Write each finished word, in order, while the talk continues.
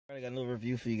I got a little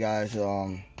review for you guys.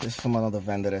 This is from another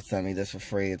vendor that sent me this for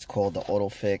free. It's called the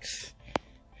AUTOPHIX.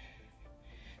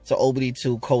 It's an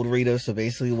OBD2 code reader. So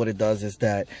basically what it does is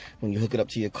that when you hook it up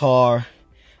to your car,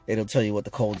 it'll tell you what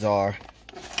the codes are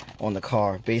on the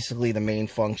car. Basically the main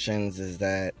functions is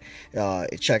that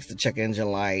it checks the check engine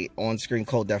light, on-screen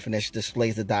code definition,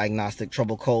 displays the diagnostic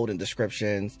trouble code and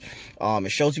descriptions.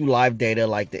 It shows you live data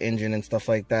like the engine and stuff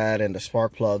like that, and the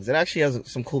spark plugs. It actually has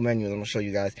some cool menus I'm gonna show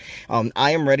you guys.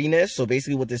 I am readiness. So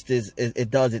basically what this is,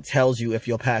 it tells you if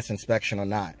you'll pass inspection or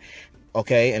not.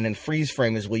 Okay, and then freeze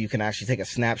frame is where you can actually take a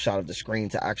snapshot of the screen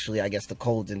to actually, I guess, the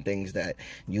codes and things that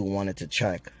you wanted to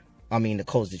check. I mean, the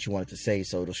codes that you wanted to say,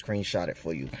 so it'll screenshot it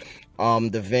for you.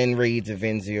 The VIN reads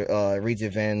your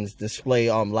VINs,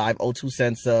 display live O2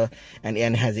 sensor, and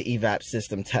has an evap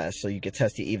system test, so you can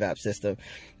test the evap system.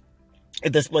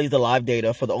 It displays the live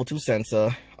data for the O2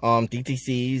 sensor,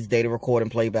 DTCs, data record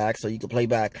and playback, so you can play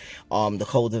back the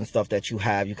codes and stuff that you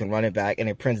have. You can run it back, and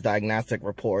it prints diagnostic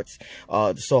reports.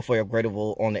 The software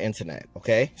upgradable on the internet.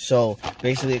 Okay, so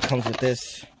basically it comes with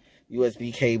this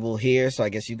USB cable here, so I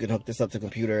guess you can hook this up to the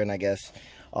computer and I guess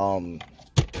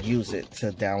use it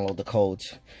to download the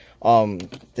codes.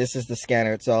 This is the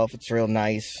scanner itself. It's real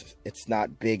nice. It's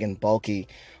not big and bulky.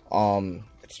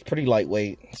 It's pretty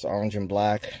lightweight. It's orange and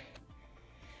black.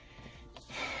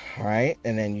 All right,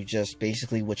 and then you just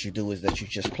basically what you do is that you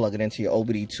just plug it into your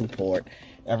OBD2 port.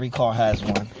 Every car has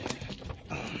one.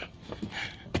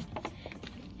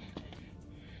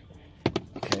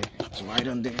 Okay, it's right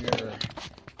under your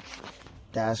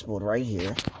dashboard right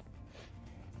here.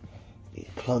 You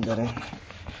plug that in.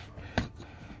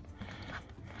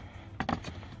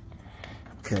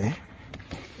 Okay,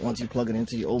 once you plug it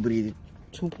into your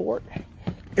OBD2 port,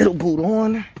 it'll boot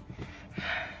on.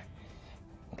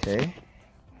 Okay,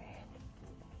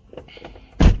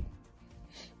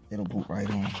 it'll boot right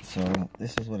on. So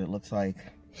this is what it looks like.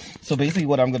 So basically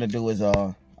what I'm gonna do is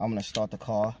I'm gonna start the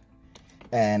car.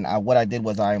 And what I did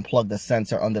was I unplugged the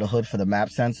sensor under the hood for the map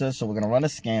sensor. So we're going to run a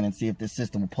scan and see if this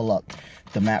system will pull up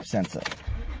the map sensor.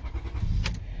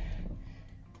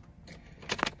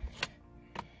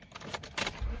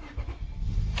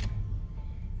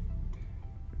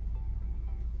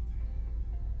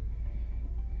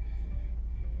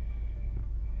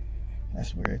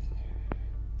 That's weird.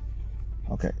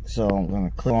 Okay, so I'm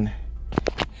going to click on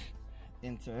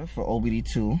enter for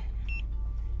OBD2.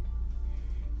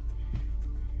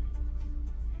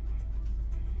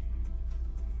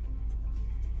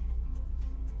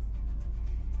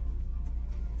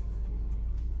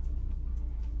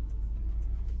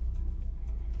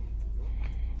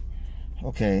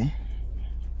 Okay,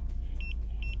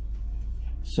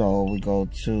 so we go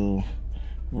to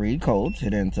read codes,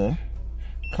 hit enter,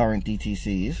 current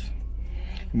DTCs,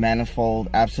 manifold,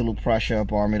 absolute pressure,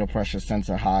 barometer pressure,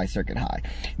 sensor high, circuit high,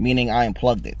 meaning I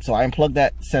unplugged it. So I unplugged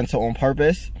that sensor on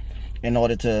purpose in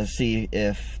order to see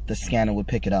if the scanner would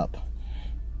pick it up.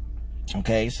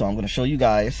 Okay, so I'm going to show you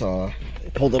guys.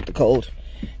 It pulled up the code.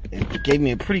 It gave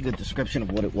me a pretty good description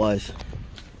of what it was.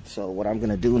 So what I'm going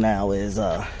to do now is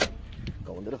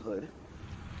go into the hood.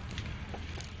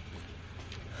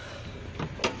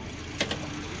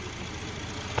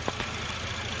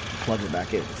 Plug it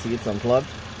back in. See, it's unplugged.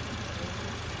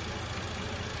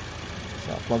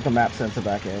 So I'll plug the map sensor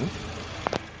back in.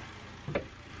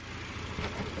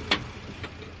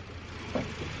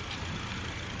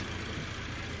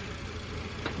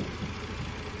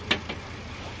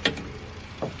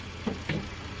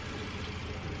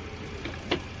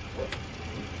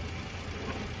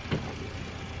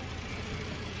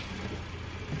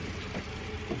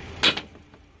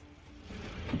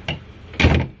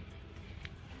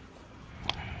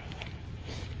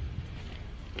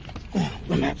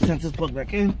 The map sensor's plugged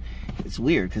back in. It's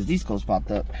weird because these codes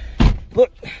popped up.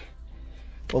 But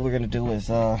what we're gonna do is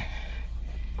we're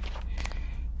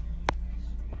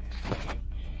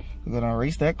gonna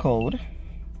erase that code.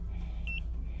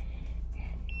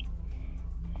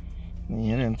 And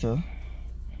hit enter.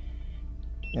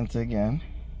 Enter again.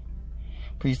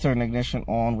 Please turn the ignition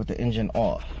on with the engine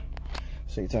off.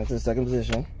 So you turn to the second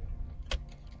position.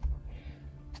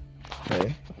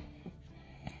 Okay.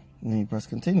 And then you press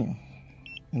continue.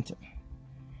 Enter.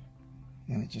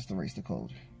 And it just erased the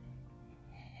code.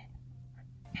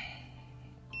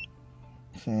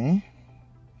 Okay.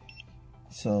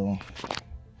 So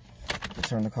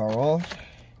turn the car off.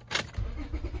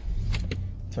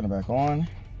 Turn it back on.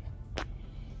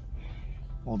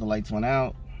 All the lights went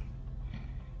out.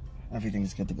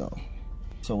 Everything's good to go.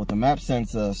 So with the map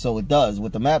sensor, it does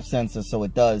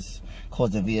cause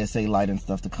the VSA light and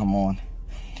stuff to come on.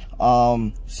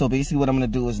 So basically what I'm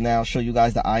going to do is now show you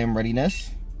guys the I am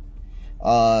readiness.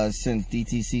 since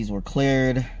DTCs were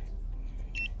cleared.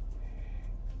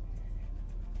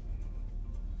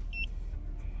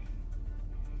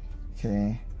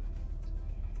 Okay.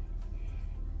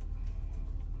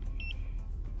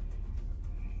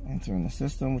 Entering the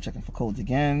system, we're checking for codes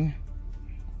again.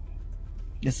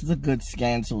 This is a good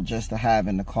scan tool just to have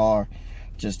in the car,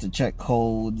 just to check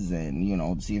codes and, you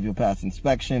know, see if you'll pass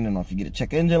inspection. And if you get a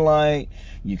check engine light,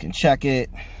 you can check it.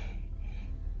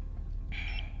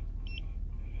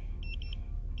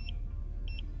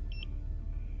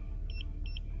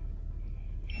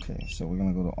 Okay, so we're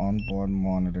gonna go to onboard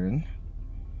monitoring.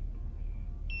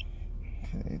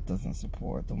 Okay, it doesn't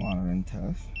support the monitoring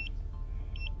test.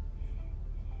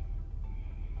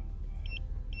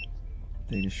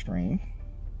 Data stream.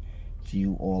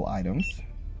 View all items.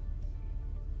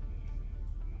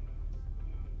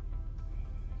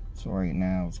 So right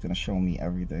now it's gonna show me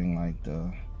everything, like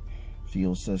the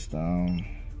fuel system.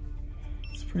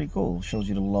 It's pretty cool. It shows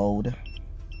you the load,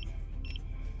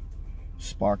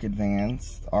 spark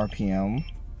advanced, RPM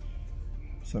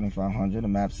 7500. The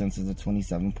map sensors are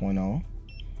 27.0.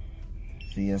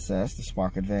 VSS, the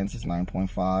spark advance is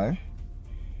 9.5.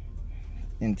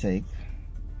 Intake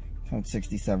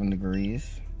 67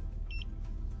 degrees.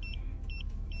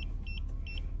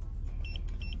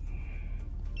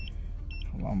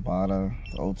 Lambada,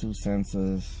 the O2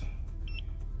 sensors.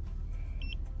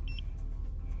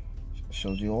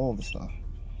 Shows you all the stuff.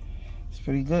 It's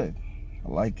pretty good. I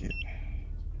like it.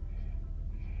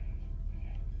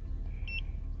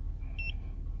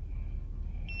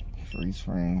 Freeze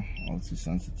frame, O2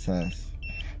 sensor test.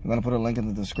 I'm gonna put a link in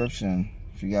the description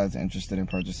if you guys are interested in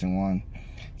purchasing one.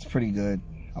 It's pretty good.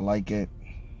 I like it.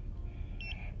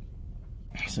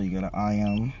 So you got an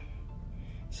IM.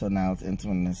 So now it's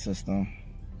entering the system.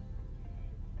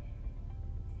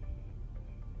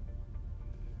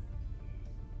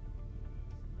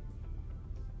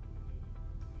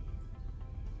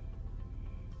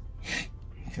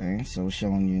 Okay, so it's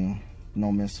showing you no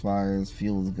misfires,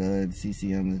 fuel is good,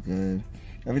 CCM is good,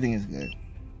 everything is good.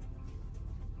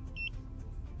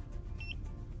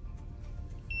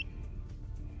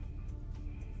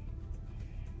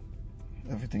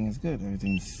 Everything is good,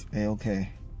 everything's A-okay.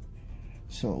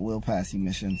 So it will pass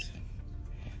emissions.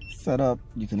 Setup,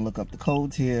 you can look up the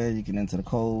codes here, you can enter the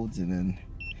codes and then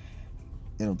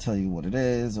it'll tell you what it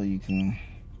is, or you can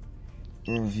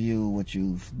review what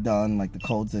you've done, like the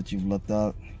codes that you've looked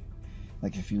up.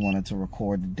 Like if you wanted to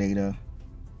record the data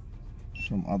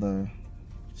from other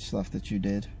stuff that you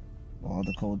did, or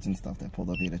other codes and stuff that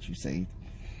pulled up here that you saved.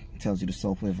 It tells you the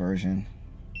software version.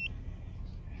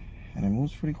 And it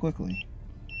moves pretty quickly.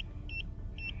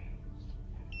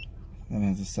 Then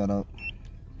there's a setup.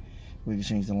 We can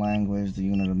change the language, the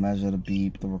unit of measure, the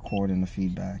beep, the record, and the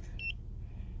feedback.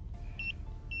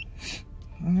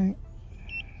 Alright.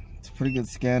 It's a pretty good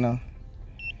scanner.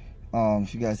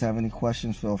 If you guys have any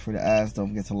questions, feel free to ask. Don't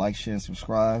forget to like, share, and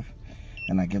subscribe.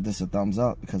 And I give this a thumbs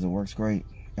up because it works great.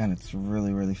 And it's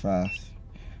really, really fast,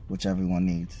 which everyone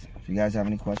needs. If you guys have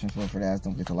any questions, feel free to ask.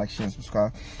 Don't forget to like, share, and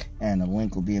subscribe. And the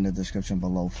link will be in the description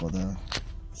below for the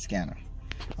scanner.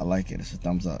 I like it. It's a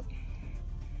thumbs up.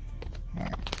 All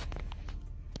right.